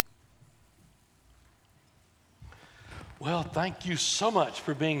Well, thank you so much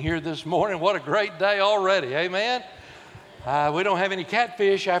for being here this morning. What a great day already, amen? We don't have any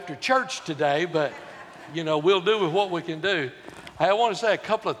catfish after church today, but, we'll do with what we can do. Hey, I want to say a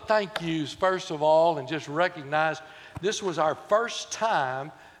couple of thank yous, first of all, and just recognize this was our first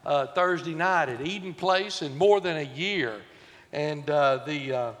time Thursday night at Eden Place in more than a year. And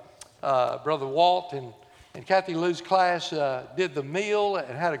Brother Walt and Kathy Lou's class did the meal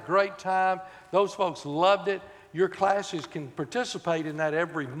and had a great time. Those folks loved it. Your classes can participate in that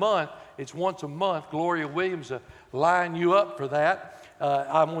every month. It's once a month. Gloria Williams line you up for that.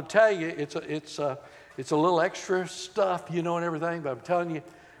 I'm going to tell you, it's a little extra stuff, and everything. But I'm telling you,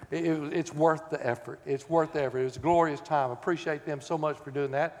 it's worth the effort. It's worth the effort. It was a glorious time. I appreciate them so much for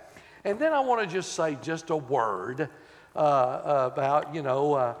doing that. And then I want to just say just a word about,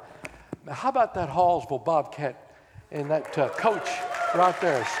 how about that Hallsville Bobcat and that coach right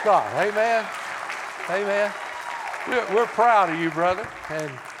there, Scott? Amen. Amen. We're proud of you, brother,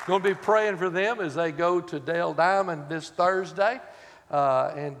 and going to be praying for them as they go to Dale Diamond this Thursday.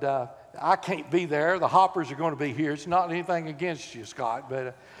 I can't be there. The Hoppers are going to be here. It's not anything against you, Scott,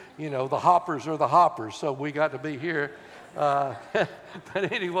 but, the Hoppers are the Hoppers, so we got to be here. But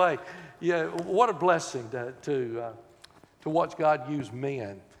anyway, what a blessing to watch God use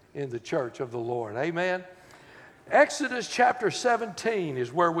men in the church of the Lord. Amen. Exodus chapter 17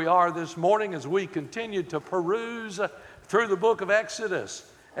 is where we are this morning as we continue to peruse through the book of Exodus.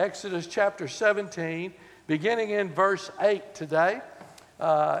 Exodus chapter 17, beginning in verse 8 today,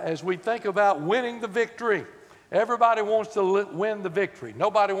 as we think about winning the victory. Everybody wants to win the victory.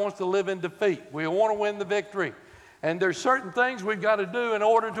 Nobody wants to live in defeat. We want to win the victory. And there's certain things we've got to do in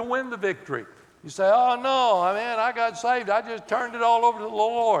order to win the victory. You say, oh no, I got saved. I just turned it all over to the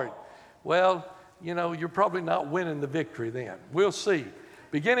Lord. Well, you're probably not winning the victory then. We'll see.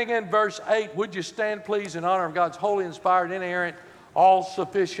 Beginning in verse 8, would you stand, please, in honor of God's holy, inspired, inerrant,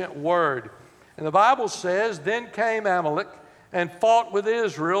 all-sufficient word. And the Bible says, then came Amalek and fought with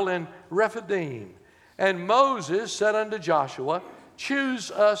Israel in Rephidim. And Moses said unto Joshua,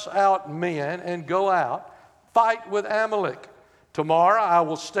 choose us out men and go out, fight with Amalek. Tomorrow I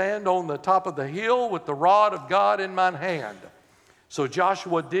will stand on the top of the hill with the rod of God in mine hand. So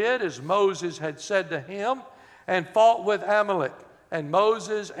Joshua did as Moses had said to him and fought with Amalek. And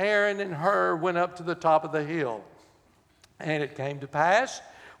Moses, Aaron, and Hur went up to the top of the hill. And it came to pass,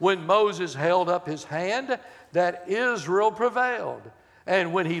 when Moses held up his hand, that Israel prevailed.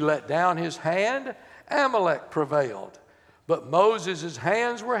 And when he let down his hand, Amalek prevailed. But Moses'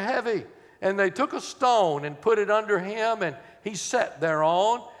 hands were heavy, and they took a stone and put it under him, and he sat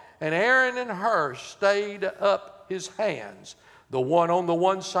thereon. And Aaron and Hur stayed up his hands, the one on the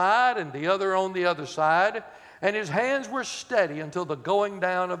one side and the other on the other side, and his hands were steady until the going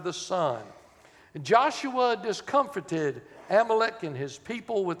down of the sun. And Joshua discomfited Amalek and his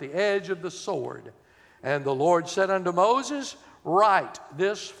people with the edge of the sword. And the Lord said unto Moses, write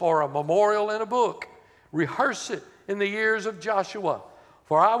this for a memorial in a book. Rehearse it in the ears of Joshua,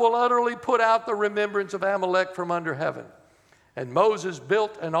 for I will utterly put out the remembrance of Amalek from under heaven. And Moses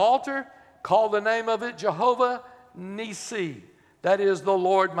built an altar, called the name of it Jehovah Nissi. That is the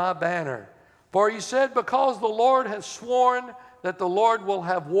Lord my banner. For he said, because the Lord has sworn that the Lord will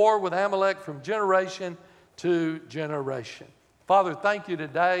have war with Amalek from generation to generation. Father, thank you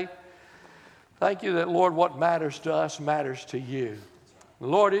today. Thank you that, Lord, what matters to us matters to you.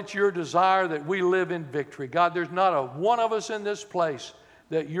 Lord, it's your desire that we live in victory. God, there's not a one of us in this place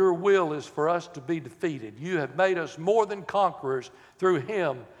that your will is for us to be defeated. You have made us more than conquerors through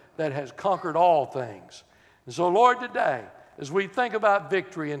him that has conquered all things. And so, Lord, today, as we think about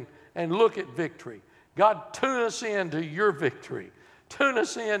victory and look at victory, God, tune us into your victory. Tune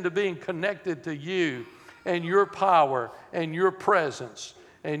us into being connected to you and your power and your presence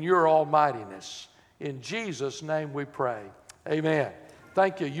and your almightiness. In Jesus' name we pray. Amen.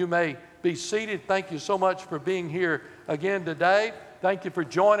 Thank you. You may be seated. Thank you so much for being here again today. Thank you for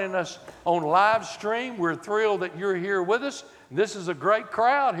joining us on live stream. We're thrilled that you're here with us. This is a great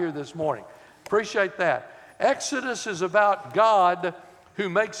crowd here this morning. Appreciate that. Exodus is about God who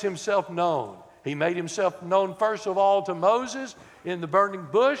makes himself known. He made himself known first of all to Moses in the burning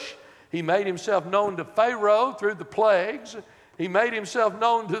bush. He made himself known to Pharaoh through the plagues. He made himself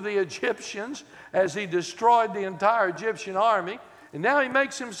known to the Egyptians as he destroyed the entire Egyptian army. And now he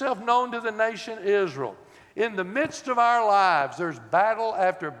makes himself known to the nation Israel. In the midst of our lives, there's battle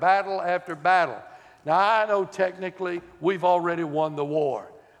after battle after battle. Now, I know technically we've already won the war.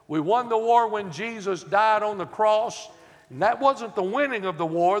 We won the war when Jesus died on the cross, and that wasn't the winning of the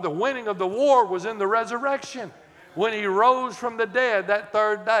war. The winning of the war was in the resurrection when he rose from the dead that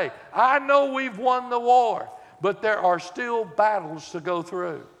third day. I know we've won the war, but there are still battles to go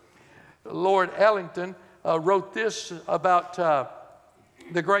through. Lord Ellington wrote this about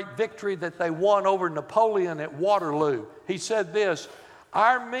the great victory that they won over Napoleon at Waterloo. He said this,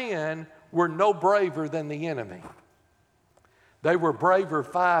 "Our men were no braver than the enemy. They were braver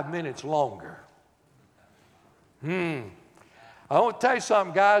 5 minutes longer." I want to tell you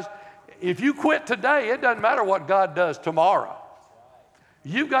something, guys. If you quit today, it doesn't matter what God does tomorrow.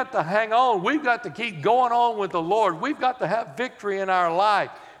 You've got to hang on. We've got to keep going on with the Lord. We've got to have victory in our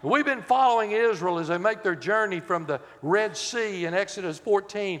life. We've been following Israel as they make their journey from the Red Sea in Exodus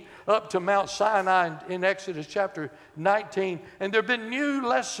 14 up to Mount Sinai in Exodus chapter 19. And there have been new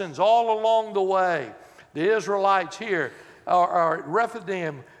lessons all along the way. The Israelites here are at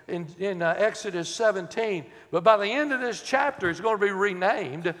Rephidim in Exodus 17. But by the end of this chapter, it's going to be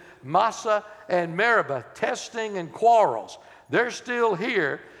renamed Massah and Meribah, testing and quarrels. They're still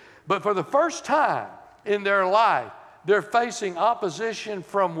here, but for the first time in their life, they're facing opposition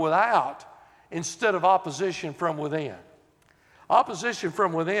from without instead of opposition from within. Opposition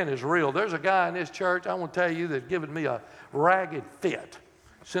from within is real. There's a guy in this church, I want to tell you, that's given me a ragged fit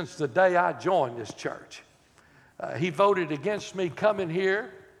since the day I joined this church. He voted against me coming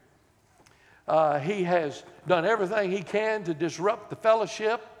here. He has done everything he can to disrupt the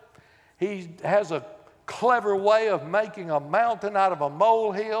fellowship. He has a clever way of making a mountain out of a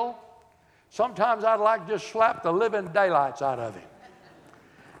molehill. Sometimes I'd like to just slap the living daylights out of him.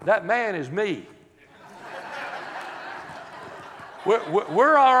 That man is me.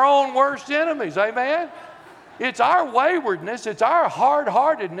 We're our own worst enemies, amen? It's our waywardness, it's our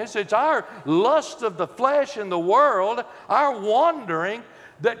hard-heartedness, it's our lust of the flesh and the world, our wandering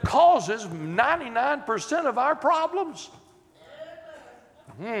that causes 99% of our problems.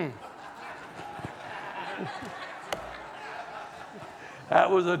 That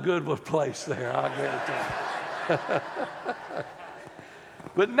was a good place there, I'll guarantee you.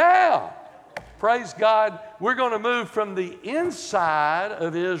 But now, praise God, we're going to move from the inside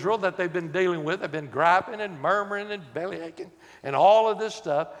of Israel that they've been dealing with. They've been griping and murmuring and bellyaching and all of this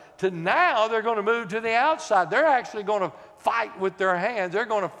stuff, to now they're going to move to the outside. They're actually going to fight with their hands. They're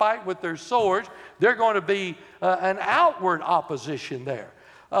going to fight with their swords. They're going to be an outward opposition there.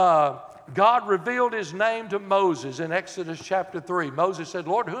 God revealed his name to Moses in Exodus chapter 3. Moses said,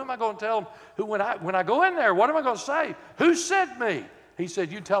 "Lord, who am I going to tell them? When I go in there, what am I going to say? Who sent me?" He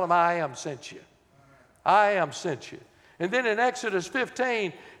said, "You tell them I am sent you. I am sent you." And then in Exodus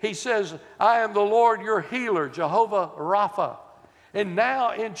 15, he says, "I am the Lord your healer, Jehovah Rapha." And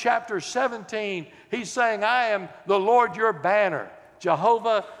now in chapter 17, he's saying, "I am the Lord your banner,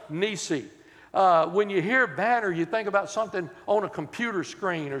 Jehovah Nisi." When you hear banner, you think about something on a computer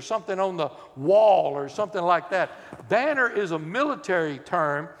screen or something on the wall or something like that. Banner is a military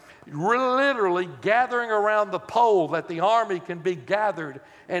term, literally gathering around the pole that the army can be gathered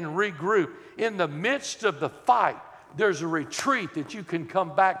and regroup. In the midst of the fight, there's a retreat that you can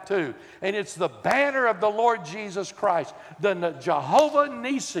come back to. And it's the banner of the Lord Jesus Christ, the Jehovah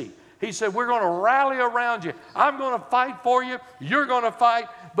Nisi. He said, "We're going to rally around you. I'm going to fight for you. You're going to fight,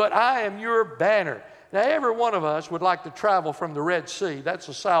 but I am your banner." Now, every one of us would like to travel from the Red Sea. That's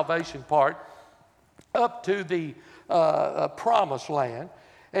the salvation part, up to the promised land.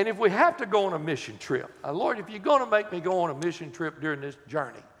 And if we have to go on a mission trip, Lord, if you're going to make me go on a mission trip during this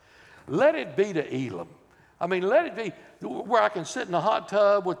journey, let it be to Elim. I mean, let it be where I can sit in a hot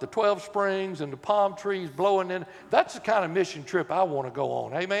tub with the 12 springs and the palm trees blowing in. That's the kind of mission trip I want to go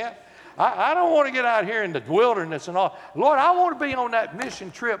on. Amen? I don't want to get out here in the wilderness and all. Lord, I want to be on that mission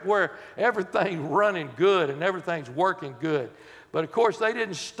trip where everything's running good and everything's working good. But of course, they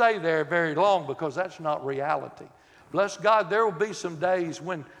didn't stay there very long because that's not reality. Bless God, there will be some days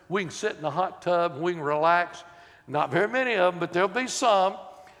when we can sit in a hot tub and we can relax. Not very many of them, but there'll be some.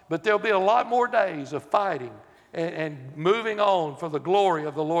 But there'll be a lot more days of fighting and moving on for the glory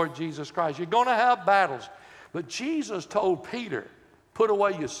of the Lord Jesus Christ. You're going to have battles. But Jesus told Peter, "Put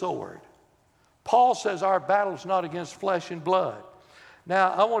away your sword." Paul says our battle's not against flesh and blood.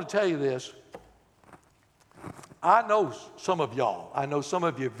 Now, I want to tell you this. I know some of y'all. I know some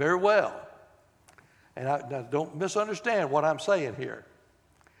of you very well. And now don't misunderstand what I'm saying here.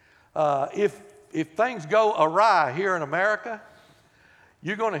 If things go awry here in America,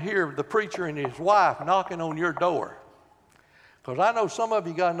 you're going to hear the preacher and his wife knocking on your door. Because I know some of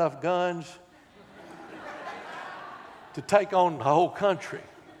you got enough guns to take on the whole country.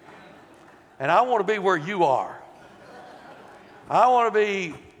 And I want to be where you are. I want to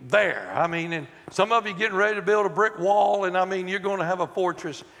be there. I mean, and some of you getting ready to build a brick wall, and I mean, you're going to have a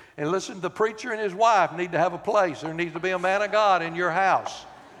fortress. And listen, the preacher and his wife need to have a place. There needs to be a man of God in your house.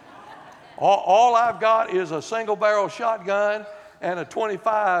 All I've got is a single barrel shotgun and a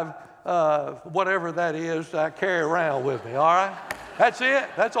 25, whatever that is, I carry around with me, all right? That's it.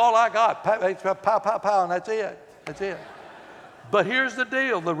 That's all I got. Pow, pow, pow, pow, and that's it. That's it. But here's the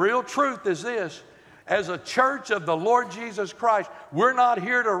deal. The real truth is this. As a church of the Lord Jesus Christ, we're not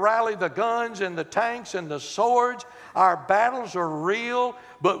here to rally the guns and the tanks and the swords. Our battles are real,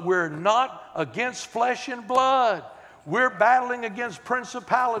 but we're not against flesh and blood. We're battling against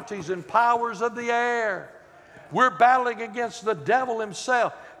principalities and powers of the air. We're battling against the devil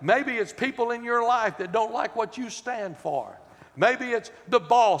himself. Maybe it's people in your life that don't like what you stand for. Maybe it's the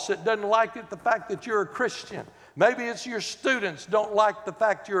boss that doesn't like it, the fact that you're a Christian. Maybe it's your students don't like the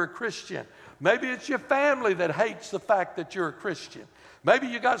fact you're a Christian. Maybe it's your family that hates the fact that you're a Christian. Maybe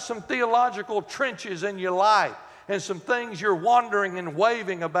you got some theological trenches in your life and some things you're wondering and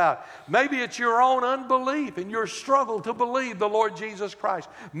waving about. Maybe it's your own unbelief and your struggle to believe the Lord Jesus Christ.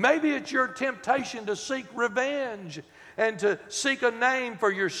 Maybe it's your temptation to seek revenge and to seek a name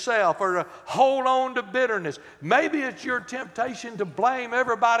for yourself or to hold on to bitterness. Maybe it's your temptation to blame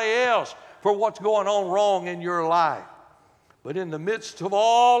everybody else for what's going on wrong in your life. But in the midst of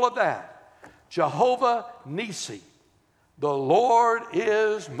all of that, Jehovah Nissi, the Lord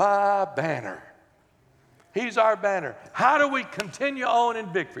is my banner. He's our banner. How do we continue on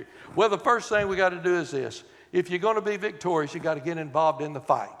in victory? Well, the first thing we got to do is this. If you're going to be victorious, you got to get involved in the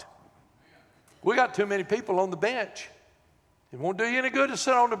fight. We got too many people on the bench. It won't do you any good to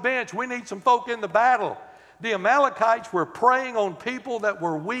sit on the bench. We need some folk in the battle. The Amalekites were preying on people that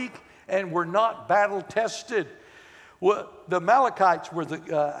were weak and were not battle tested. Well, the Amalekites were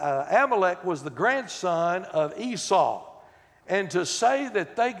Amalek was the grandson of Esau. And to say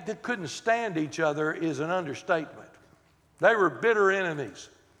that they couldn't stand each other is an understatement. They were bitter enemies.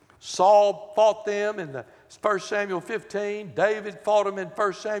 Saul fought them in 1 Samuel 15. David fought them in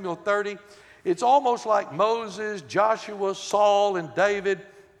 1 Samuel 30. It's almost like Moses, Joshua, Saul, and David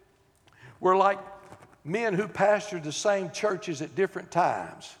were like men who pastored the same churches at different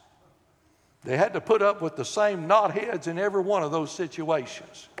times. They had to put up with the same knotheads in every one of those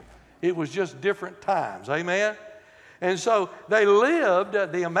situations. It was just different times. Amen? And so they lived,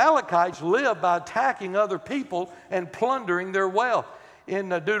 the Amalekites lived by attacking other people and plundering their wealth. In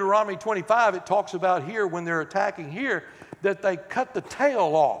Deuteronomy 25, it talks about here when they're attacking here that they cut the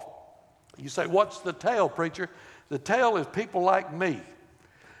tail off. You say, what's the tail, preacher? The tail is people like me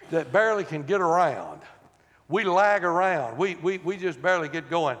that barely can get around. We lag around. We just barely get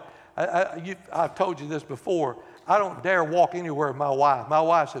going. I've told you this before. I don't dare walk anywhere with my wife. My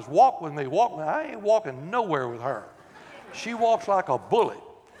wife says, walk with me, walk with me. I ain't walking nowhere with her. She walks like a bullet.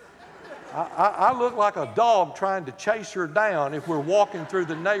 I look like a dog trying to chase her down if we're walking through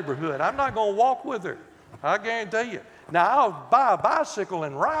the neighborhood. I'm not going to walk with her. I guarantee you. Now, I'll buy a bicycle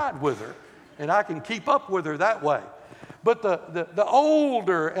and ride with her, and I can keep up with her that way. But the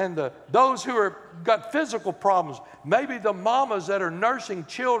older and those who are got physical problems, maybe the mamas that are nursing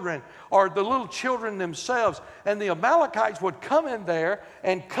children or the little children themselves, and the Amalekites would come in there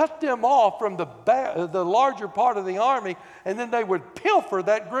and cut them off from the larger part of the army, and then they would pilfer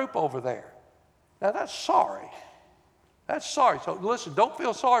that group over there. Now that's sorry. That's sorry. So listen, don't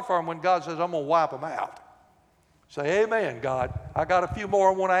feel sorry for them when God says, I'm going to wipe them out. Say, amen, God. I got a few more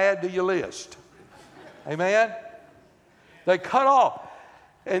I want to add to your list. Amen? They cut off.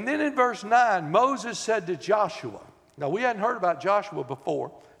 And then in verse 9, Moses said to Joshua. Now, we hadn't heard about Joshua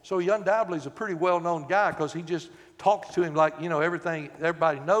before, so he undoubtedly is a pretty well-known guy because he just talks to him like,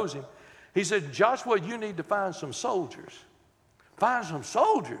 everybody knows him. He said, Joshua, you need to find some soldiers. Find some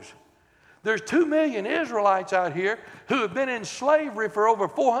soldiers. There's 2 million Israelites out here who have been in slavery for over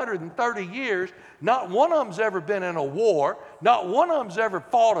 430 years. Not one of them's ever been in a war. Not one of them's ever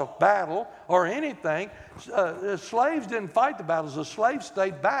fought a battle or anything. The slaves didn't fight the battles. The slaves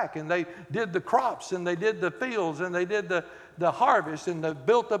stayed back, and they did the crops, and they did the fields, and they did the harvest, and they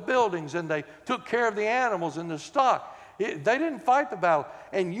built the buildings, and they took care of the animals and the stock. They didn't fight the battle.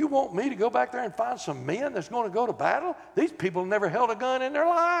 And you want me to go back there and find some men that's going to go to battle? These people never held a gun in their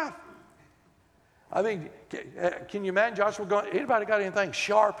life. I mean, can you imagine Joshua going, anybody got anything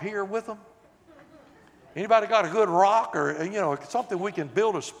sharp here with them? Anybody got a good rock or, something we can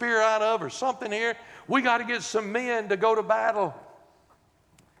build a spear out of or something here? We got to get some men to go to battle.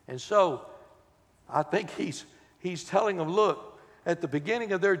 And so I think he's telling them, look, at the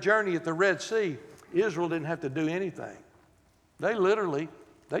beginning of their journey at the Red Sea, Israel didn't have to do anything.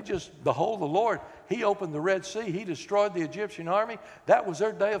 They just behold the Lord. He opened the Red Sea. He destroyed the Egyptian army. That was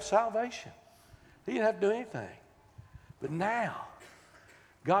their day of salvation. He didn't have to do anything. But now,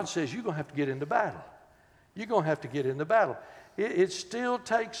 God says, you're going to have to get into battle. You're going to have to get into battle. It still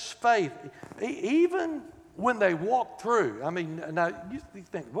takes faith. Even when they walk through, I mean, now you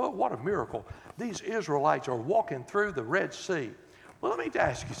think, well, what a miracle. These Israelites are walking through the Red Sea. Well, let me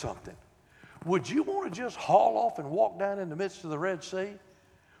ask you something. Would you want to just haul off and walk down in the midst of the Red Sea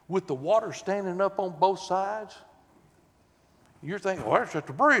with the water standing up on both sides? You're thinking, well, it's just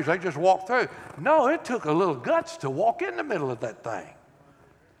a breeze. They just walked through. No, it took a little guts to walk in the middle of that thing.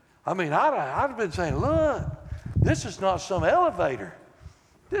 I mean, I'd have been saying, look, this is not some elevator.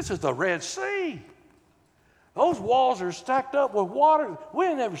 This is the Red Sea. Those walls are stacked up with water. We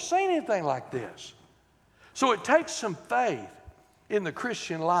ain't never seen anything like this. So it takes some faith in the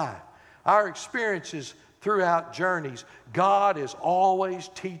Christian life. Our experiences throughout journeys, God is always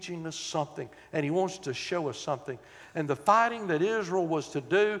teaching us something, and He wants to show us something. And the fighting that Israel was to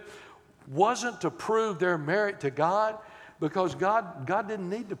do wasn't to prove their merit to God, because God didn't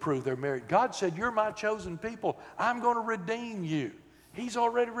need to prove their merit. God said, you're my chosen people. I'm going to redeem you. He's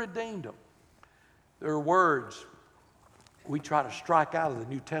already redeemed them. There are words we try to strike out of the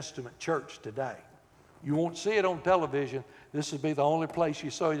New Testament church today. You won't see it on television. This would be the only place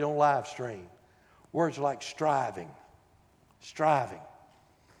you saw it on live stream. Words like striving.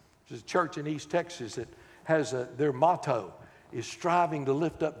 There's a church in East Texas that has their motto is striving to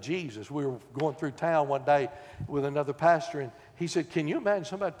lift up Jesus. We were going through town one day with another pastor, and he said, can you imagine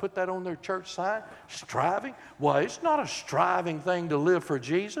somebody put that on their church sign? Striving? Well, it's not a striving thing to live for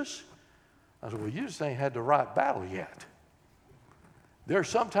Jesus. I said, well, you just ain't had the right battle yet. There are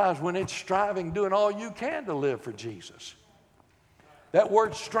sometimes when it's striving, doing all you can to live for Jesus. That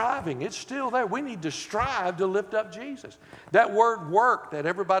word striving, it's still there. We need to strive to lift up Jesus. That word work that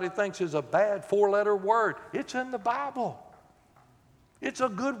everybody thinks is a bad four-letter word, it's in the Bible. It's a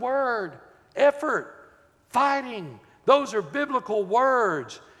good word. Effort, fighting, those are biblical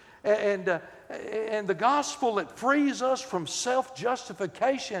words. And the gospel that frees us from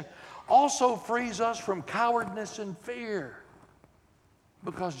self-justification also frees us from cowardness and fear.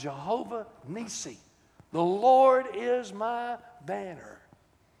 Because Jehovah Nissi, the Lord is my banner.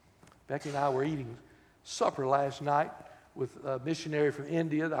 Becky and I were eating supper last night with a missionary from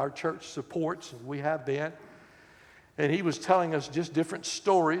India that our church supports, and we have been. And he was telling us just different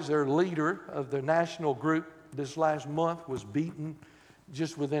stories. Their leader of the national group this last month was beaten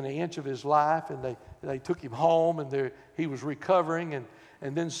just within an inch of his life, and they took him home, and he was recovering.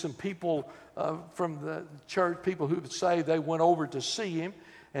 And then some people from the church, people who would say they went over to see him,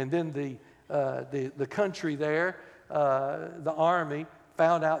 and then the country there, the army,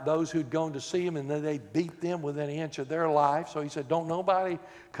 found out those who'd gone to see him, and then they beat them within an inch of their life. So he said, don't nobody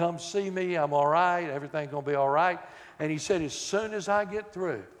come see me. I'm all right. Everything's going to be all right. And he said, as soon as I get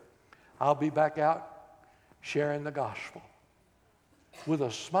through, I'll be back out sharing the gospel. With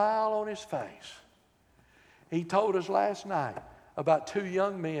a smile on his face. He told us last night about two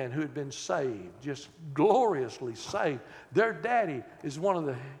young men who had been saved, just gloriously saved. Their daddy is one of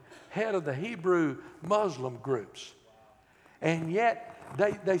the head of the Hebrew Muslim groups. And yet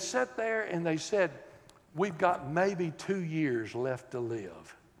they sat there and they said, we've got maybe 2 years left to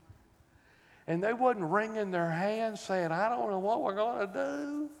live. And they wasn't wringing their hands saying, I don't know what we're going to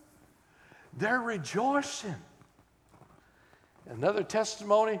do. They're rejoicing. Another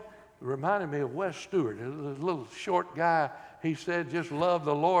testimony reminded me of Wes Stewart, a little short guy. He said, just loved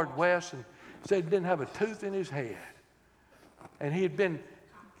the Lord, Wes, and said he didn't have a tooth in his head. And he had been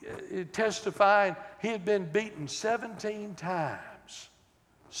testifying, he had been beaten 17 times.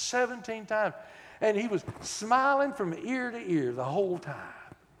 17 times. And he was smiling from ear to ear the whole time,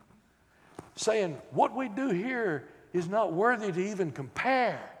 saying, what we do here is not worthy to even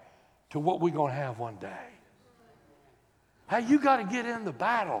compare to what we're going to have one day. Hey, you got to get in the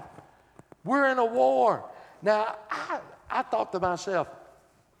battle. We're in a war. Now, I thought to myself,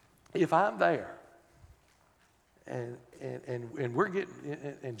 if I'm there and we're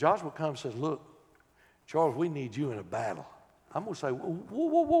getting, and Joshua comes and says, look, Charles, we need you in a battle. I'm going to say,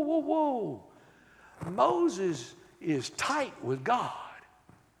 whoa. Moses is tight with God.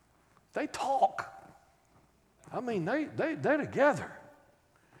 They talk. I mean, they're together.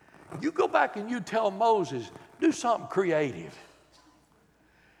 You go back and you tell Moses, do something creative.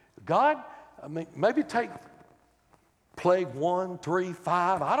 God, I mean, maybe take plague 1, 3,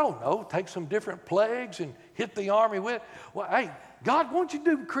 5, I don't know. Take some different plagues and hit the army with. Well, hey, God, won't you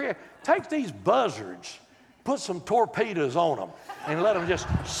do creative? Take these buzzards, put some torpedoes on them, and let them just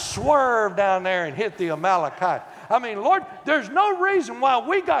swerve down there and hit the Amalekites. I mean, Lord, there's no reason why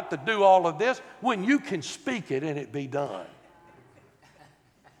we got to do all of this when you can speak it and it be done.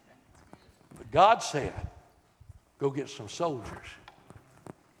 But God said, go get some soldiers.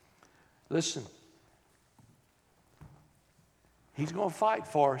 Listen, He's going to fight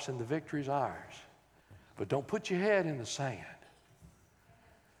for us and the victory's ours. But don't put your head in the sand.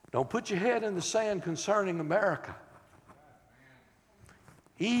 Don't put your head in the sand concerning America.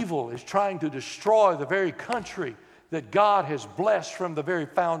 Evil is trying to destroy the very country that God has blessed from the very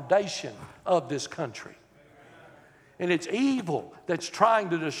foundation of this country. And it's evil that's trying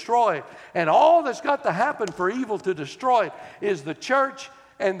to destroy it. And all that's got to happen for evil to destroy it is the church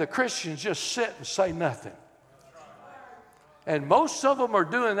and the Christians just sit and say nothing. And most of them are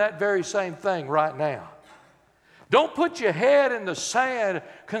doing that very same thing right now. Don't put your head in the sand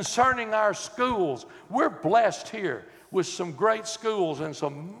concerning our schools. We're blessed here with some great schools and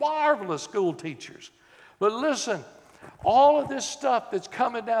some marvelous school teachers. But listen, all of this stuff that's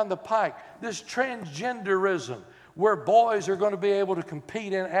coming down the pike, this transgenderism, where boys are going to be able to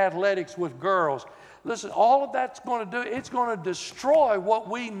compete in athletics with girls. Listen, all of that's going to do, it's going to destroy what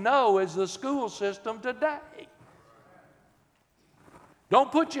we know as the school system today.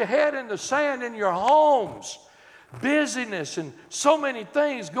 Don't put your head in the sand in your homes. Busyness and so many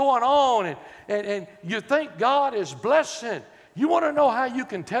things going on, and you think God is blessing. You want to know how you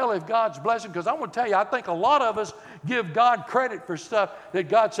can tell if God's blessing? Because I'm going to tell you, I think a lot of us give God credit for stuff that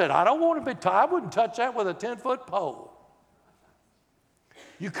God said, I don't want to be, I wouldn't touch that with a 10-foot pole.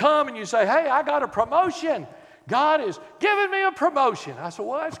 You come and you say, hey, I got a promotion. God is giving me a promotion. I said,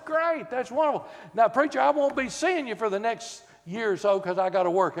 well, that's great. That's wonderful. Now, preacher, I won't be seeing you for the next year or so because I got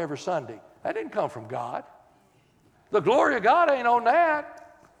to work every Sunday. That didn't come from God. The glory of God ain't on that.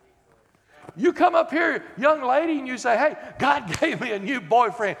 You come up here, young lady, and you say, hey, God gave me a new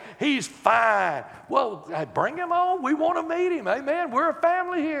boyfriend. He's fine. Well, bring him on. We want to meet him. Amen. We're a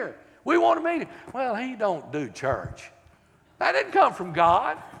family here. We want to meet him. Well, he don't do church. That didn't come from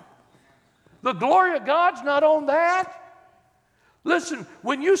God. The glory of God's not on that. Listen,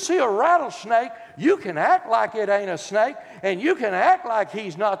 when you see a rattlesnake, you can act like it ain't a snake, and you can act like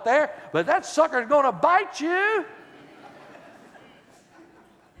he's not there, but that sucker's going to bite you.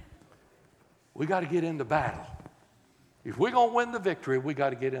 We got to get into battle. If we're going to win the victory, we got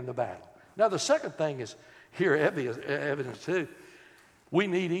to get in the battle. Now, the second thing is here, evidence too. We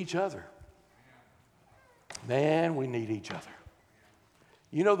need each other. Man, we need each other.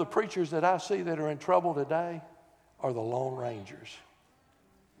 You know, the preachers that I see that are in trouble today are the Lone Rangers.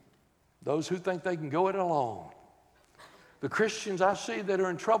 Those who think they can go it alone. The Christians I see that are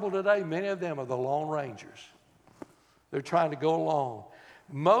in trouble today, many of them are the Lone Rangers. They're trying to go alone.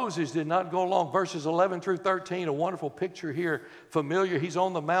 Moses did not go along. Verses 11 through 13, a wonderful picture here, familiar. He's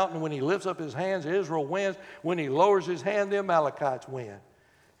on the mountain. When he lifts up his hands, Israel wins. When he lowers his hand, the Amalekites win.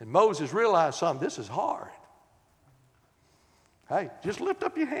 And Moses realized something. This is hard. Hey, just lift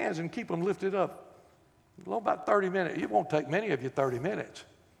up your hands and keep them lifted up. About 30 minutes. It won't take many of you 30 minutes.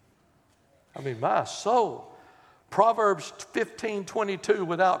 I mean, my soul. Proverbs 15:22,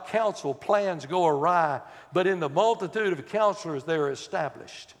 without counsel, plans go awry, but in the multitude of counselors they are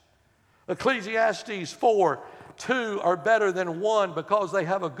established. Ecclesiastes 4:2 are better than one because they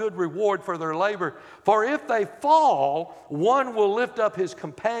have a good reward for their labor. For if they fall, one will lift up his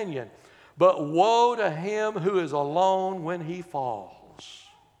companion, but woe to him who is alone when he falls.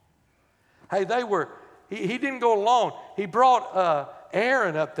 Hey, he didn't go alone. He brought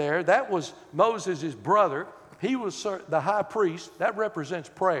Aaron up there. That was Moses' brother. He was the high priest. That represents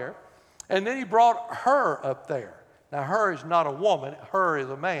prayer. And then he brought Hur up there. Now, Hur is not a woman. Hur is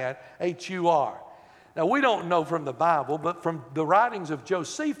a man, H-U-R. Now, we don't know from the Bible, but from the writings of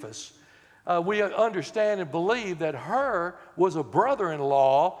Josephus, we understand and believe that Hur was a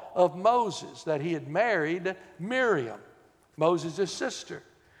brother-in-law of Moses, that he had married Miriam, Moses' sister.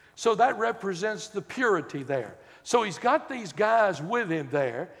 So that represents the purity there. So he's got these guys with him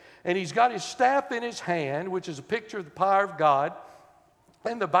there. And he's got his staff in his hand, which is a picture of the power of God.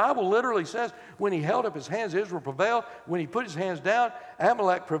 And the Bible literally says when he held up his hands, Israel prevailed. When he put his hands down,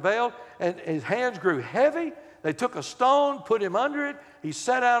 Amalek prevailed. And his hands grew heavy. They took a stone, put him under it. He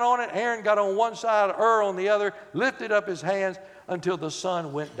sat out on it. Aaron got on one side, Hur on the other, lifted up his hands until the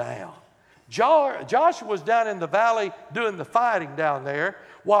sun went down. Joshua was down in the valley doing the fighting down there,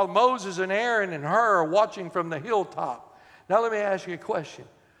 while Moses and Aaron and Hur are watching from the hilltop. Now let me ask you a question.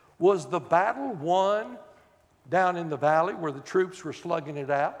 Was the battle won down in the valley where the troops were slugging it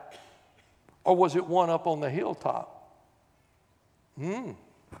out? Or was it won up on the hilltop?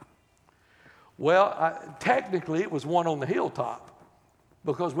 Well, technically it was won on the hilltop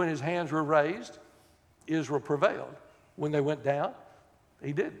because when his hands were raised, Israel prevailed. When they went down,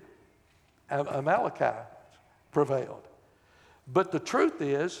 he didn't. Amalekite prevailed. But the truth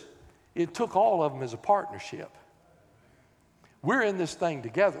is, it took all of them as a partnership. We're in this thing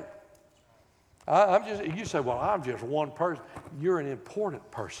together. You say, well, I'm just one person. You're an important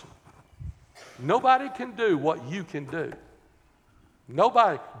person. Nobody can do what you can do.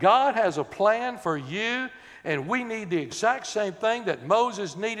 Nobody. God has a plan for you, and we need the exact same thing that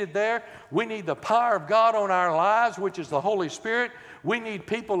Moses needed there. We need the power of God on our lives, which is the Holy Spirit. We need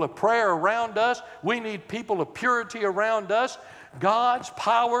people of prayer around us. We need people of purity around us. God's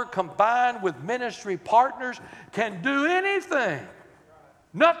power combined with ministry partners can do anything.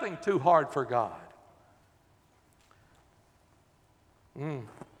 Nothing too hard for God. In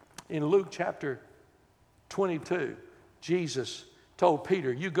Luke chapter 22, Jesus told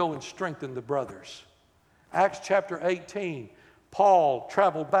Peter, you go and strengthen the brothers. Acts chapter 18, Paul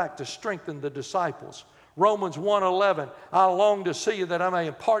traveled back to strengthen the disciples. Romans 1:11, I long to see you that I may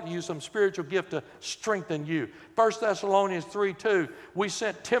impart to you some spiritual gift to strengthen you. 1 Thessalonians 3:2, we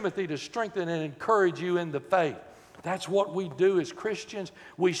sent Timothy to strengthen and encourage you in the faith. That's what we do as Christians.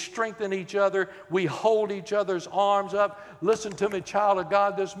 We strengthen each other. We hold each other's arms up. Listen to me, child of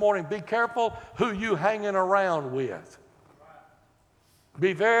God, this morning. Be careful who you hanging around with.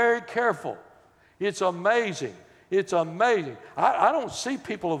 Be very careful. It's amazing. It's amazing. I don't see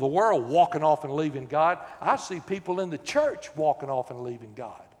people of the world walking off and leaving God. I see people in the church walking off and leaving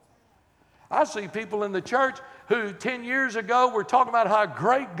God. I see people in the church who 10 years ago were talking about how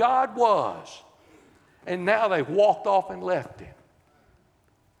great God was. And now they've walked off and left Him.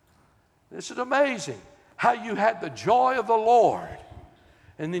 This is amazing how you had the joy of the Lord,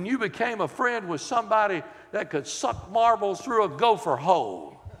 and then you became a friend with somebody that could suck marbles through a gopher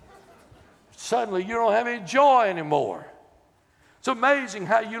hole. Suddenly you don't have any joy anymore. It's amazing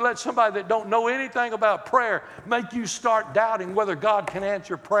how you let somebody that don't know anything about prayer make you start doubting whether God can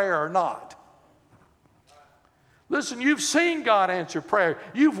answer prayer or not. Listen, you've seen God answer prayer.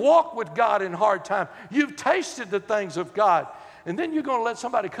 You've walked with God in hard times. You've tasted the things of God. And then you're going to let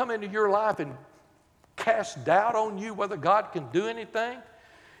somebody come into your life and cast doubt on you whether God can do anything?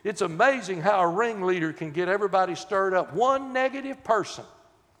 It's amazing how a ringleader can get everybody stirred up. One negative person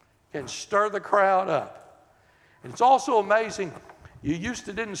can stir the crowd up. And it's also amazing, you used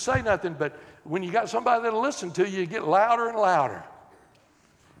to didn't say nothing, but when you got somebody that'll listen to you, you get louder and louder.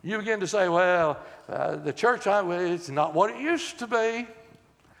 You begin to say, well, the church, it's not what it used to be.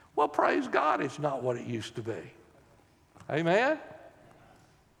 Well, praise God, it's not what it used to be. Amen?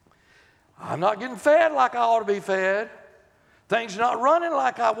 I'm not getting fed like I ought to be fed. Things are not running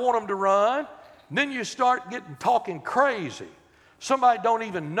like I want them to run. And then you start talking crazy. Somebody don't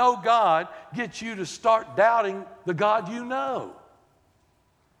even know God gets you to start doubting the God you know.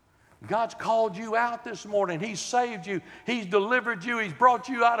 God's called you out this morning. He's saved you. He's delivered you. He's brought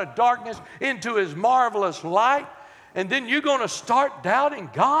you out of darkness into His marvelous light. And then you're going to start doubting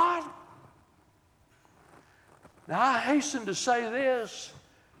God? Now, I hasten to say this.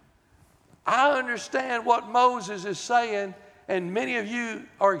 I understand what Moses is saying, and many of you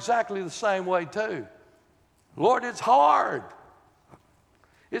are exactly the same way too. Lord, it's hard.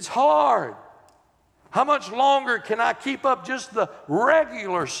 It's hard. How much longer can I keep up just the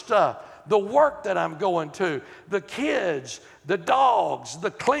regular stuff? The work that I'm going to, the kids, the dogs,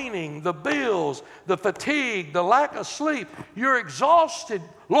 the cleaning, the bills, the fatigue, the lack of sleep. You're exhausted.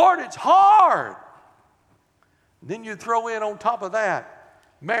 Lord, it's hard. Then you throw in on top of that,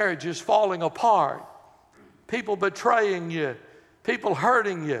 marriage is falling apart, people betraying you, people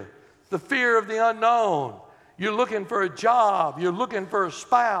hurting you, the fear of the unknown. You're looking for a job. You're looking for a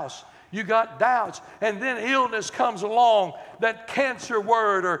spouse. You got doubts, and then illness comes along, that cancer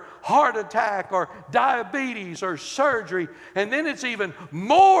word or heart attack or diabetes or surgery, and then it's even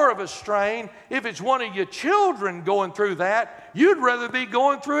more of a strain if it's one of your children going through that. You'd rather be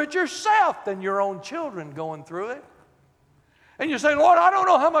going through it yourself than your own children going through it. And you say, Lord, I don't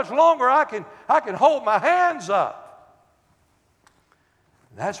know how much longer I can hold my hands up.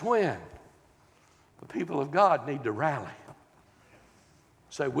 That's when the people of God need to rally.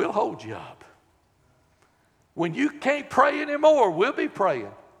 Say, we'll hold you up. When you can't pray anymore, we'll be praying.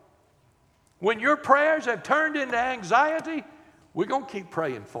 When your prayers have turned into anxiety, we're going to keep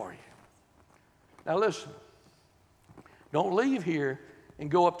praying for you. Now listen, don't leave here and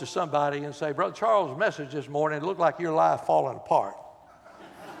go up to somebody and say, Brother Charles' message this morning, it looked like your life falling apart.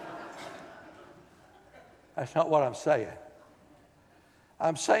 That's not what I'm saying.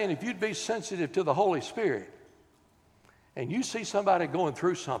 I'm saying if you'd be sensitive to the Holy Spirit, and you see somebody going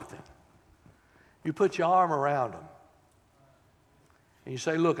through something, you put your arm around them. And you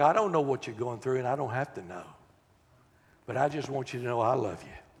say, look, I don't know what you're going through, and I don't have to know. But I just want you to know I love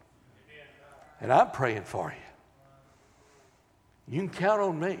you. And I'm praying for you. You can count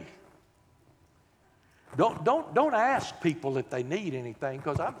on me. Don't ask people if they need anything,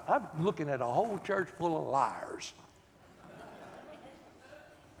 because I'm looking at a whole church full of liars.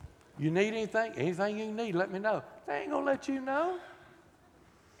 You need anything? Anything you need, let me know. They ain't going to let you know.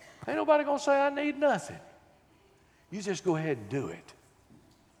 Ain't nobody going to say I need nothing. You just go ahead and do it.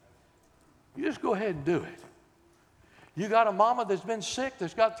 You just go ahead and do it. You got a mama that's been sick,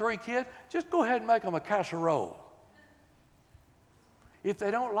 that's got 3 kids, just go ahead and make them a casserole. If they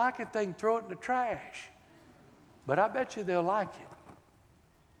don't like it, they can throw it in the trash. But I bet you they'll like it.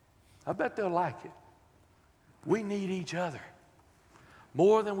 I bet they'll like it. We need each other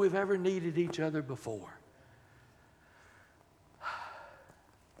more than we've ever needed each other before.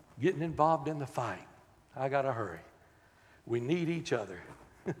 Getting involved in the fight. I got to hurry. We need each other.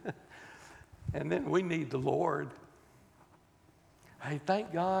 And then we need the Lord. Hey,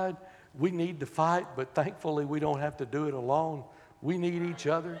 thank God we need to fight, but thankfully we don't have to do it alone. We need each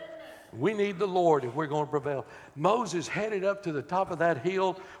other. We need the Lord if we're going to prevail. Moses headed up to the top of that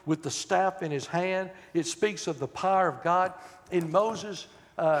hill with the staff in his hand. It speaks of the power of God. In Moses'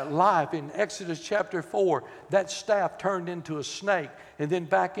 life, in Exodus chapter 4, that staff turned into a snake, and then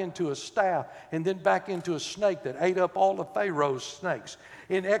back into a staff, and then back into a snake that ate up all of Pharaoh's snakes.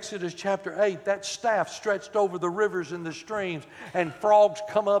 In Exodus chapter 8, that staff stretched over the rivers and the streams, and frogs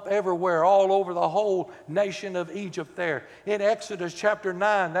come up everywhere, all over the whole nation of Egypt there. In Exodus chapter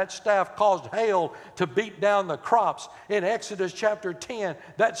 9, that staff caused hail to beat down the crops. In Exodus chapter 10,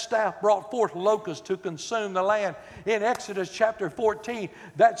 that staff brought forth locusts to consume the land. In Exodus chapter 14,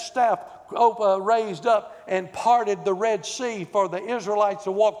 that staff raised up and parted the Red Sea for the Israelites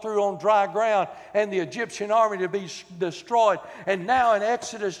to walk through on dry ground and the Egyptian army to be destroyed. And now in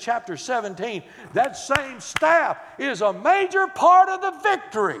Exodus chapter 17, that same staff is a major part of the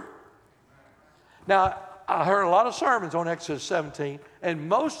victory. Now, I heard a lot of sermons on Exodus 17, and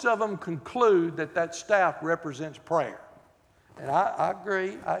most of them conclude that that staff represents prayer. And I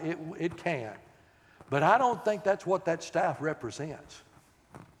agree, it can. But I don't think that's what that staff represents.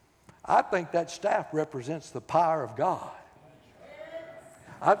 I think that staff represents the power of God.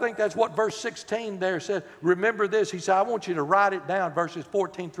 I think that's what verse 16 there says. Remember this. He said, I want you to write it down, verses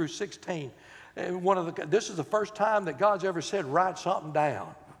 14 through 16. And this is the first time that God's ever said, write something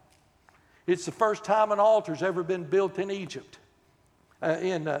down. It's the first time an altar's ever been built in Egypt.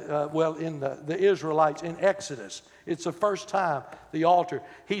 The Israelites in Exodus. It's the first time the altar.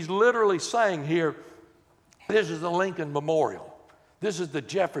 He's literally saying here, this is the Lincoln Memorial. This is the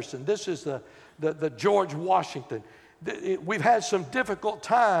Jefferson. This is the George Washington. We've had some difficult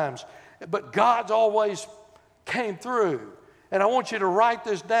times, but God's always came through. And I want you to write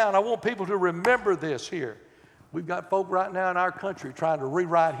this down. I want people to remember this here. We've got folk right now in our country trying to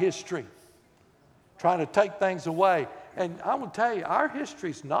rewrite history, trying to take things away. And I will tell you, our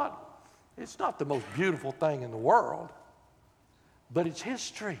history's not the most beautiful thing in the world, but it's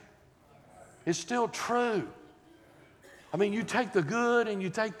history. It's still true. I mean, you take the good and you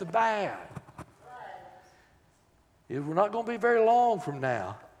take the bad. We're not going to be very long from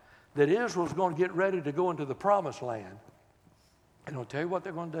now that Israel's going to get ready to go into the promised land. And I'll tell you what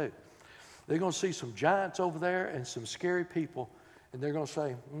they're going to do. They're going to see some giants over there and some scary people, and they're going to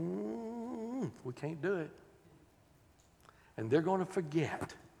say, we can't do it. And they're going to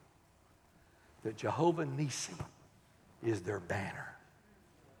forget that Jehovah Nissi is their banner.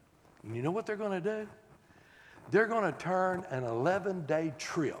 And you know what they're going to do? They're going to turn an 11-day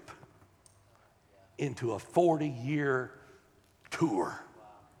trip into a 40-year tour.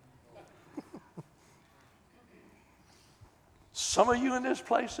 Some of you in this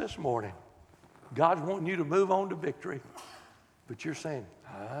place this morning, God's wanting you to move on to victory, but you're saying,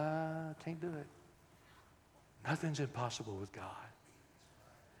 I can't do it. Nothing's impossible with God.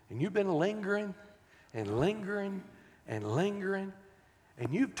 And you've been lingering and lingering and lingering,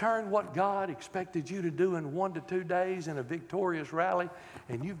 and you've turned what God expected you to do in 1 to 2 days in a victorious rally,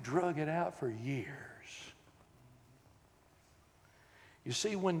 and you've drug it out for years. You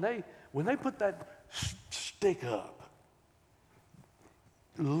see, when they put that stick up,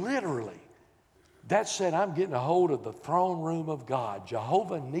 literally, that said, I'm getting a hold of the throne room of God.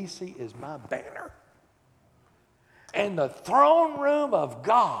 Jehovah Nissi is my banner. And the throne room of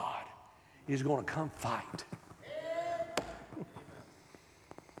God is going to come fight.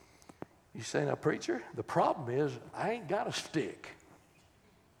 You say, now, preacher, the problem is I ain't got a stick.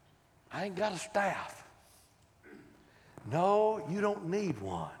 I ain't got a staff. No, you don't need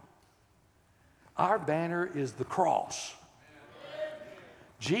one. Our banner is the cross.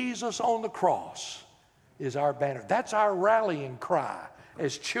 Jesus on the cross is our banner. That's our rallying cry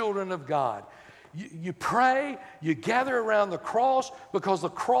as children of God. You pray, you gather around the cross because the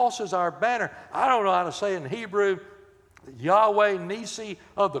cross is our banner. I don't know how to say it in Hebrew, Yahweh Nisi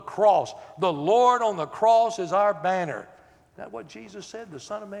of the cross. The Lord on the cross is our banner. That's what Jesus said, the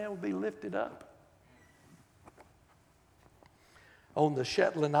Son of Man will be lifted up. On the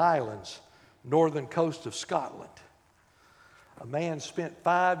Shetland Islands, northern coast of Scotland, a man spent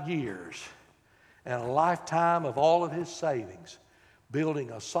 5 years and a lifetime of all of his savings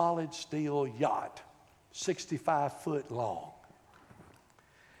building a solid steel yacht, 65 foot long.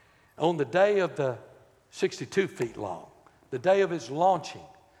 On the day of the 62 feet long, the day of its launching,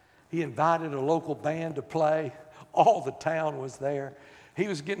 he invited a local band to play. All the town was there. He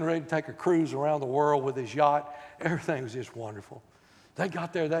was getting ready to take a cruise around the world with his yacht. Everything was just wonderful. They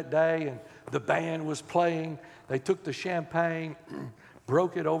got there that day and the band was playing. They took the champagne,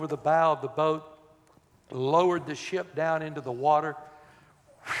 broke it over the bow of the boat, lowered the ship down into the water,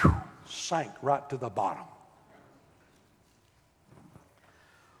 sank right to the bottom.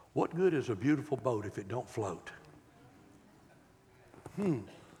 What good is a beautiful boat if it don't float?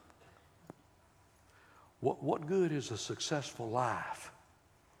 What good is a successful life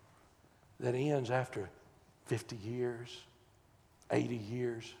that ends after 50 years, 80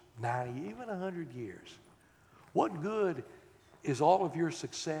 years, 90, even 100 years? What good is all of your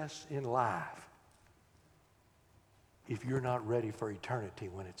success in life if you're not ready for eternity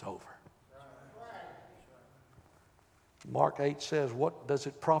when it's over? Mark 8 says, what does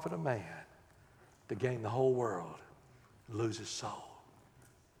it profit a man to gain the whole world and lose his soul?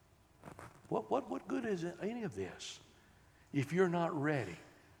 What good is any of this if you're not ready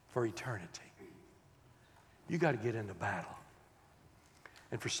for eternity? You got to get into battle.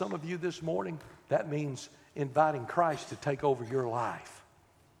 And for some of you this morning, that means inviting Christ to take over your life,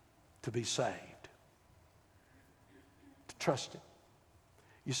 to be saved, to trust Him.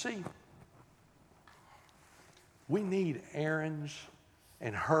 You see, we need Aaron's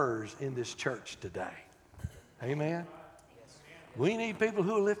and hers in this church today. Amen? We need people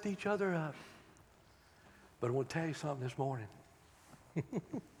who will lift each other up. But I want to tell you something this morning.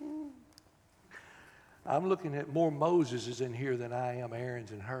 I'm looking at more Moseses in here than I am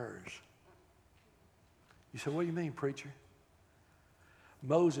Aaron's and hers. You say, what do you mean, preacher?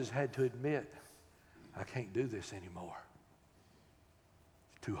 Moses had to admit, I can't do this anymore.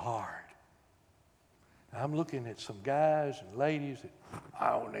 It's too hard. I'm looking at some guys and ladies that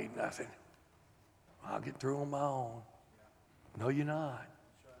I don't need nothing. I'll get through on my own. No, you're not.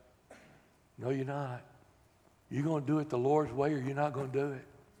 No, you're not. You're going to do it the Lord's way or you're not going to do it.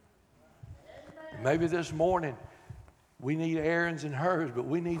 Maybe this morning we need Aaron's and hers, but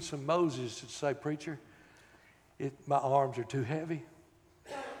we need some Moses to say, preacher, my arms are too heavy.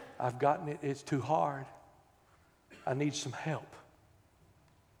 I've gotten it. It's too hard. I need some help.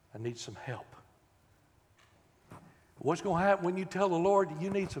 I need some help. What's going to happen when you tell the Lord you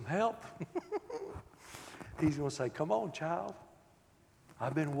need some help? He's going to say, come on, child.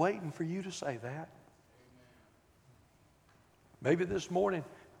 I've been waiting for you to say that. Maybe this morning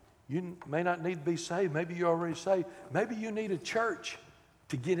you may not need to be saved. Maybe you're already saved. Maybe you need a church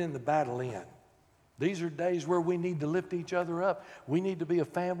to get in the battle in. These are days where we need to lift each other up. We need to be a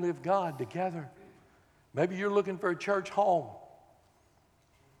family of God together. Maybe you're looking for a church home.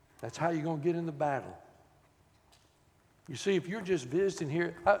 That's how you're going to get in the battle. You see, if you're just visiting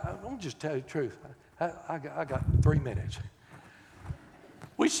here, I'm going to just tell you the truth. I got 3 minutes.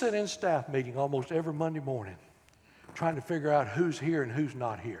 We sit in staff meeting almost every Monday morning trying to figure out who's here and who's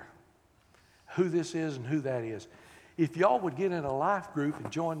not here, who this is and who that is. If y'all would get in a life group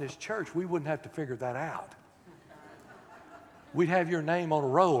and join this church, we wouldn't have to figure that out. We'd have your name on a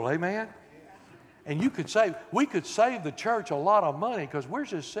roll, amen? And we could save the church a lot of money because we're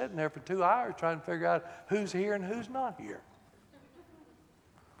just sitting there for 2 hours trying to figure out who's here and who's not here.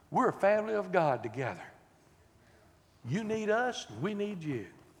 We're a family of God together. You need us, we need you.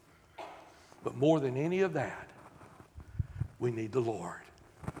 But more than any of that, we need the Lord.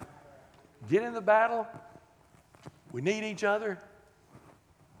 Get in the battle. We need each other.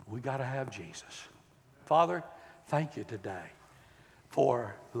 We got to have Jesus. Father, thank you today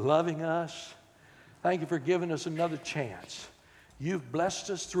for loving us. Thank you for giving us another chance. You've blessed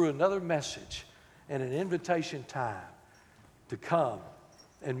us through another message and an invitation time to come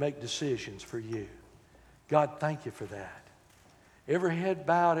and make decisions for you. God, thank you for that. Every head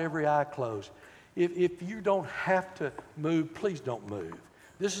bowed, every eye closed. If you don't have to move, please don't move.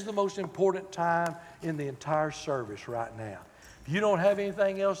 This is the most important time in the entire service right now. If you don't have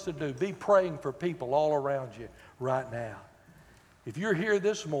anything else to do, be praying for people all around you right now. If you're here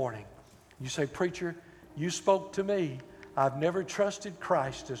this morning, you say, preacher, you spoke to me. I've never trusted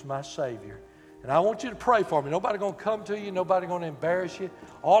Christ as my Savior. And I want you to pray for me. Nobody going to come to you. Nobody going to embarrass you.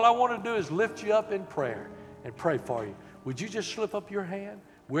 All I want to do is lift you up in prayer and pray for you. Would you just slip up your hand?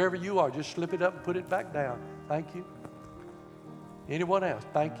 Wherever you are, just slip it up and put it back down. Thank you. Anyone else?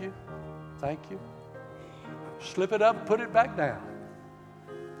 Thank you. Thank you. Slip it up and put it back down.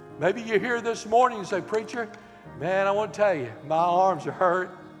 Maybe you're here this morning and say, preacher, man, I want to tell you, my arms are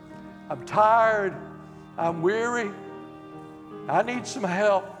hurt. I'm tired. I'm weary. I need some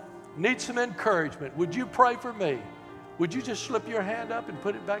help. Need some encouragement. Would you pray for me? Would you just slip your hand up and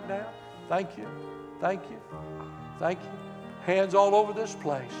put it back down? Thank you. Thank you. Thank you. Hands all over this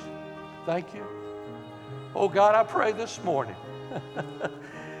place. Thank you. Oh, God, I pray this morning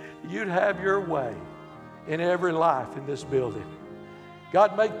you'd have your way in every life in this building.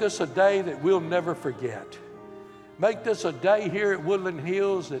 God, make this a day that we'll never forget. Make this a day here at Woodland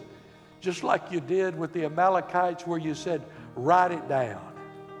Hills that, just like you did with the Amalekites, where you said, write it down.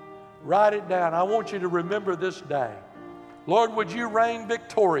 Write it down. I want you to remember this day. Lord, would you reign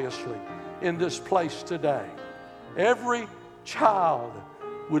victoriously in this place today? Every child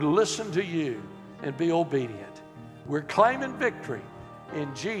would listen to you and be obedient. We're claiming victory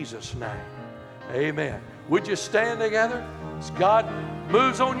in Jesus' name. Amen. Would you stand together? As God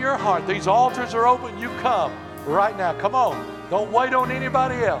moves on your heart, these altars are open. You come right now. Come on. Don't wait on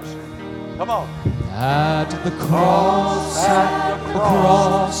anybody else. Come on. At the cross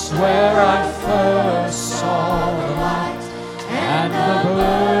where I first saw the light, and the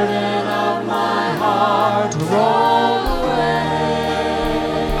burden of my heart rolled away.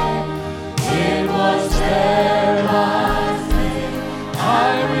 It was there by faith I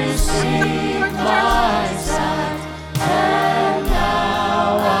received my sight, and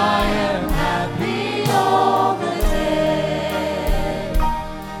now I am happy all the day.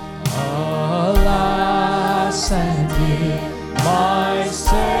 Alas, and did my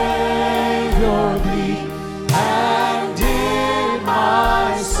Savior bleed, and did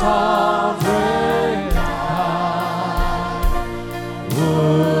my sovereign die?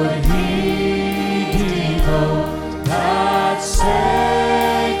 Would he devote that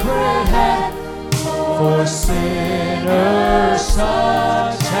sacred hand for sinners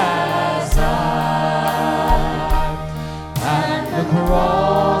such as I? At the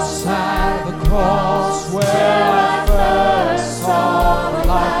cross where I first saw the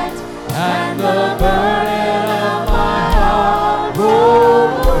light, and the burden of my heart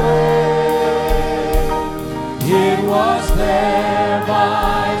rolled away. It was there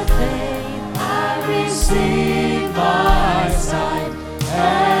by faith I received my sight,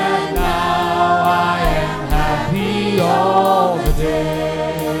 and now I am happy all the day.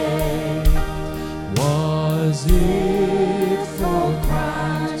 Was it for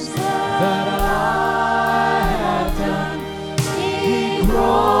Christ that I have done? He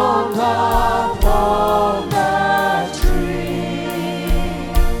groaned upon that tree.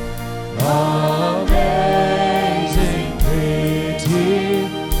 Amazing pity,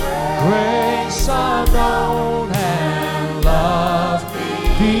 grace unknown, and love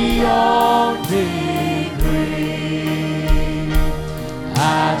beyond degree.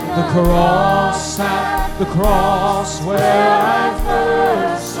 At the cross where I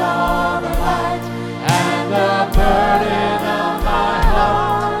first saw the light, and the burden of my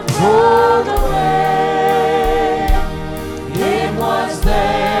heart rolled away. It was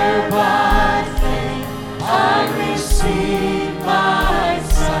there by faith I received my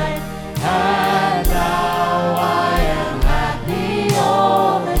sight, and now I am happy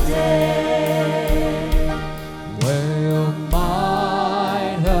all the day. Well,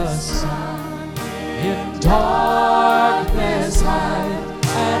 might the sun in darkness hide,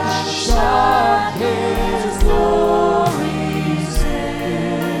 and shut his glories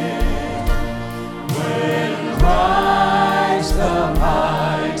in, when Christ the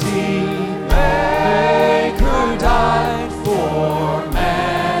mighty Maker died for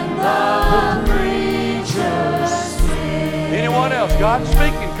man, the preacher's sin. Anyone else? God's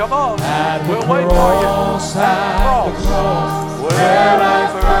speaking. Come on. We'll wait for you. At the cross where I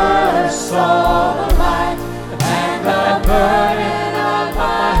first saw the light, and the burden of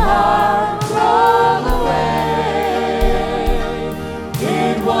my heart rolled away.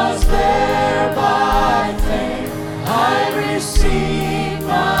 It was there by faith I received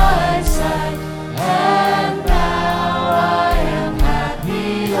my sight, and now I am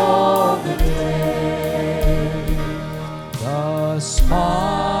happy all the day. Thus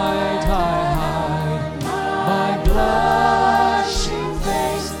might I hide my blushing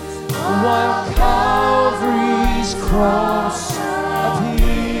face, while Calvary's cross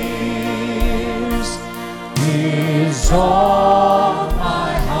appears. Is all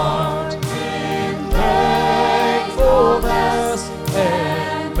my heart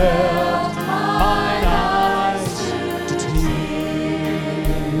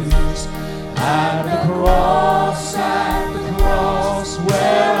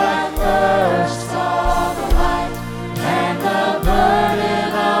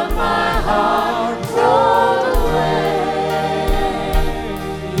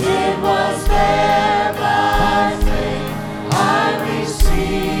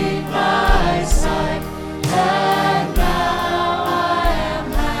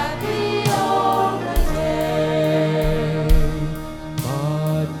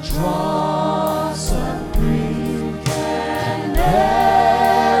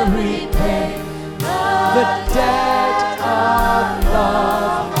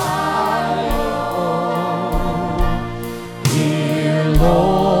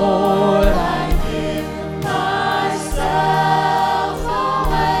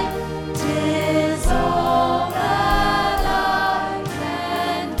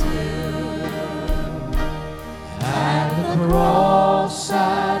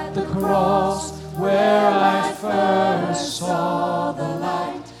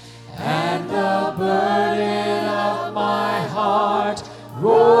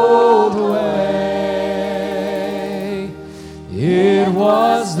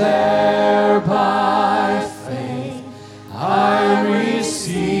was there by faith I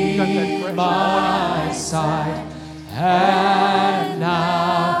received my sight, and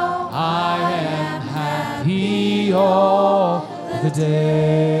now I am happy all the day.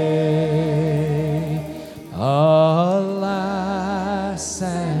 Alas,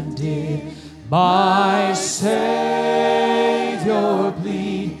 and did my Savior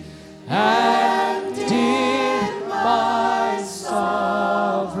bleed, and did my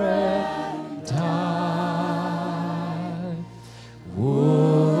sovereign die?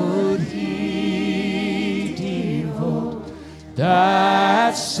 Would he devote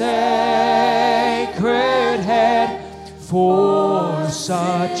that sacred head for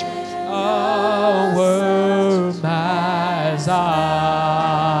such a worm as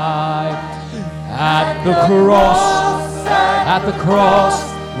I? At the cross,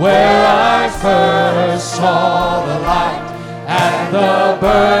 where I first saw the light, and the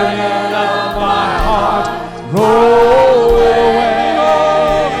burden of my heart rolled away.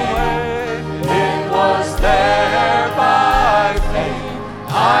 It was there by faith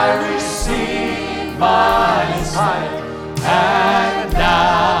I received my sight, and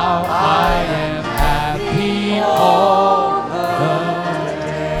now I am happy all the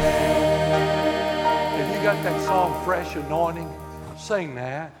day. If you got that song, Fresh Anointing, sing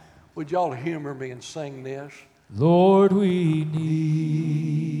that. Would y'all humor me and sing this? Lord, we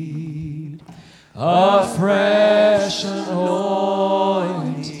need a fresh anointing.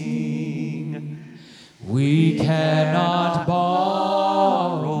 We cannot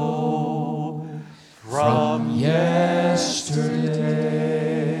borrow from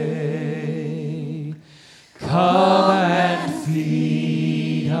yesterday. Come and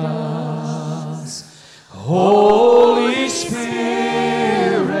feed us, Holy Spirit.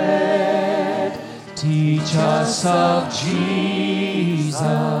 Teach us of Jesus,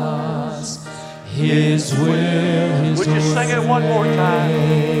 His will, His Would you sing it one more time?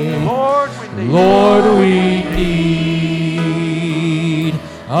 way. Lord, we need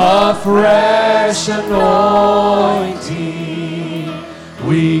a fresh anointing.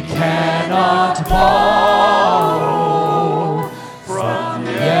 We cannot borrow from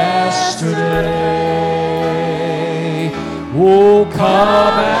yesterday. Oh,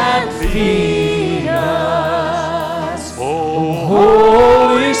 come and feed us, oh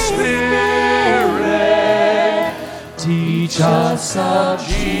Holy Spirit. Teach us of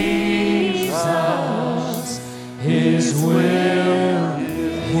Jesus, His will,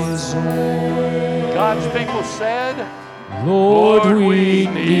 His way. God's people said, Lord, we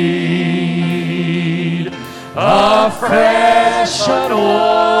need a fresh anointing.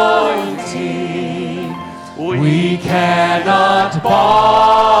 We cannot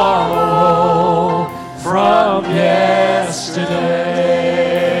borrow from yesterday.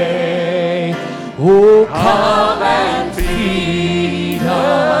 Oh, come and feed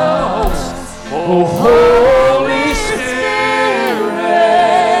us, oh Holy Spirit.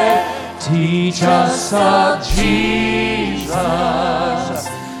 Teach us of Jesus,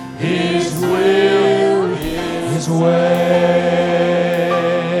 His will, His way.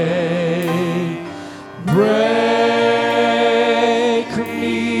 Break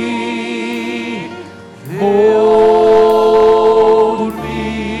me, mold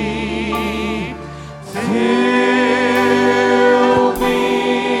me, fill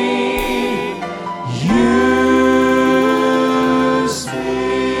me, use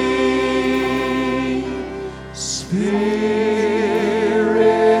me,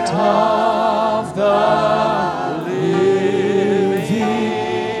 Spirit of the living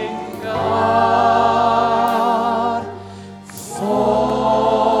God,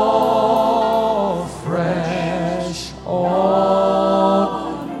 fall fresh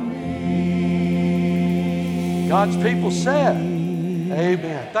on me. God's people said,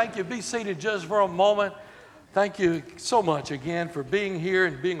 amen. Thank you. Be seated just for a moment. Thank you so much again for being here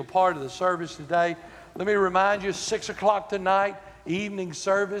and being a part of the service today. Let me remind you, 6 o'clock tonight, evening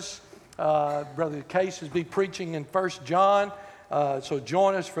service. Brother Case will be preaching in 1 John, so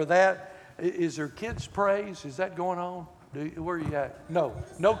join us for that. Is there kids' praise? Is that going on? Where are you at? No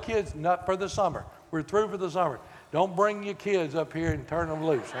kids, not for the summer. We're through for the summer. Don't bring your kids up here and turn them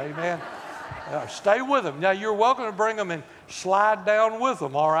loose, amen? Stay with them. Now, you're welcome to bring them and slide down with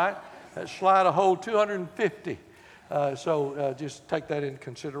them, all right? That slide will hold 250. So just take that into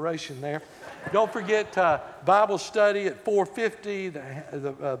consideration there. Don't forget Bible study at 4:50,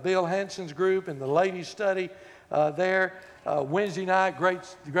 the Bill Hanson's group and the ladies' study there. Wednesday night,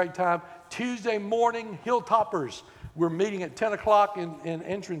 great time. Tuesday morning, Hilltoppers. We're meeting at 10 o'clock in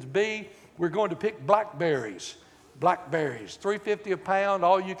entrance B. We're going to pick blackberries. blackberries, $3.50 a pound,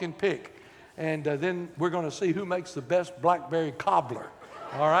 all you can pick. And then we're going to see who makes the best blackberry cobbler.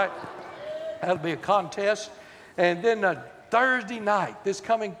 All right? That'll be a contest. And then Thursday night, this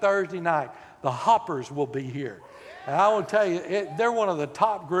coming Thursday night, the Hoppers will be here. And I want to tell you, they're one of the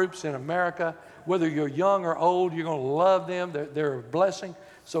top groups in America. Whether you're young or old, you're going to love them. They're a blessing.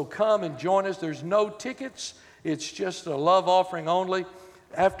 So come and join us. There's no tickets. It's just a love offering only.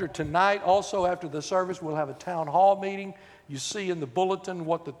 After tonight, also after the service, we'll have a town hall meeting. You see in the bulletin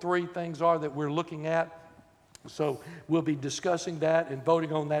what the 3 things are that we're looking at. So we'll be discussing that and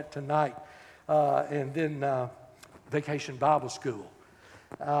voting on that tonight. And then Vacation Bible School.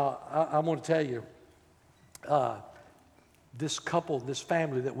 I want to tell you, this couple, this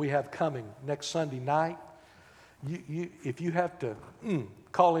family that we have coming next Sunday night, if you have to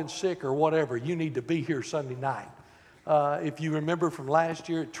call in sick or whatever, you need to be here Sunday night. If you remember from last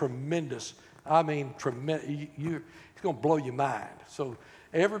year, tremendous. I mean, tremendous. It's going to blow your mind. So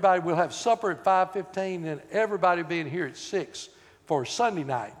everybody will have supper at 5:15, and everybody being here at 6 for Sunday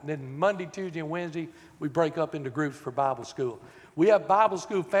night. And then Monday, Tuesday, and Wednesday, we break up into groups for Bible school. We have Bible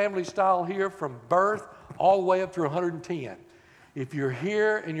school family style here from birth all the way up through 110. If you're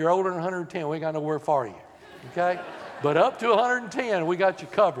here and you're older than 110, we ain't got nowhere for you, okay? But up to 110, we got you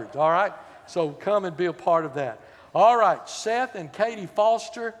covered, all right? So come and be a part of that. All right, Seth and Katie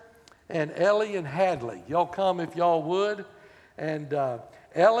Foster and Ellie and Hadley. Y'all come if y'all would. And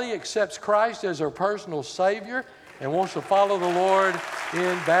Ellie accepts Christ as her personal Savior and wants to follow the Lord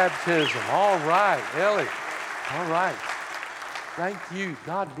in baptism. All right, Ellie. All right. Thank you.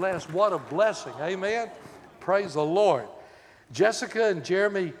 God bless. What a blessing. Amen. Praise the Lord. Jessica and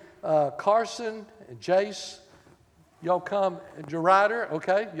Jeremy Carson and Jace, y'all come. And Gerrider,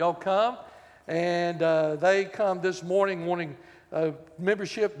 okay, y'all come. And they come this morning wanting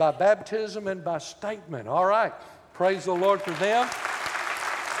membership by baptism and by statement. All right. Praise the Lord for them.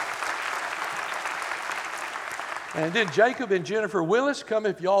 And then Jacob and Jennifer Willis, come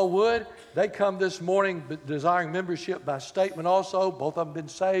if y'all would. They come this morning desiring membership by statement also. Both of them been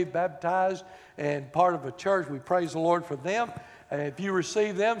saved, baptized, and part of a church. We praise the Lord for them. And if you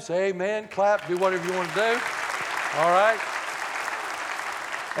receive them, say amen, clap, do whatever you want to do. All right.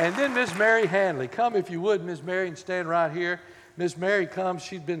 And then Miss Mary Hanley. Come if you would, Miss Mary, and stand right here. Miss Mary comes.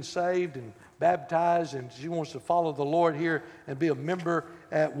 She's been saved and baptized, and she wants to follow the Lord here and be a member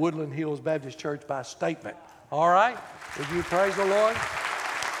at Woodland Hills Baptist Church by statement. All right? Would you praise the Lord?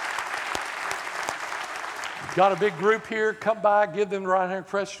 Got a big group here. Come by, give them the right hand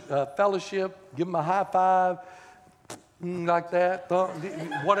fellowship, give them a high five, like that,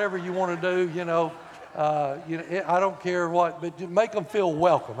 whatever you want to do, you know. I don't care what, but make them feel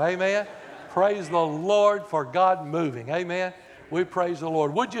welcome. Amen. Praise the Lord for God moving. Amen. We praise the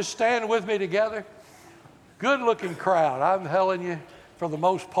Lord. Would you stand with me together? Good looking crowd. I'm telling you, for the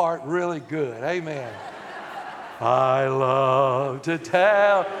most part, really good. Amen. I love to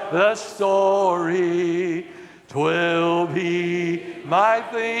tell the story. 'Twill be my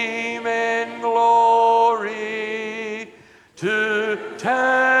theme in glory to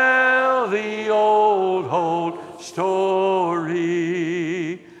tell the old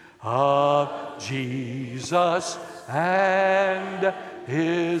story of Jesus and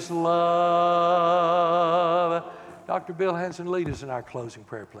His love. Dr. Bill Hanson, lead us in our closing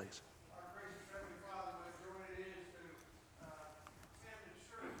prayer, please.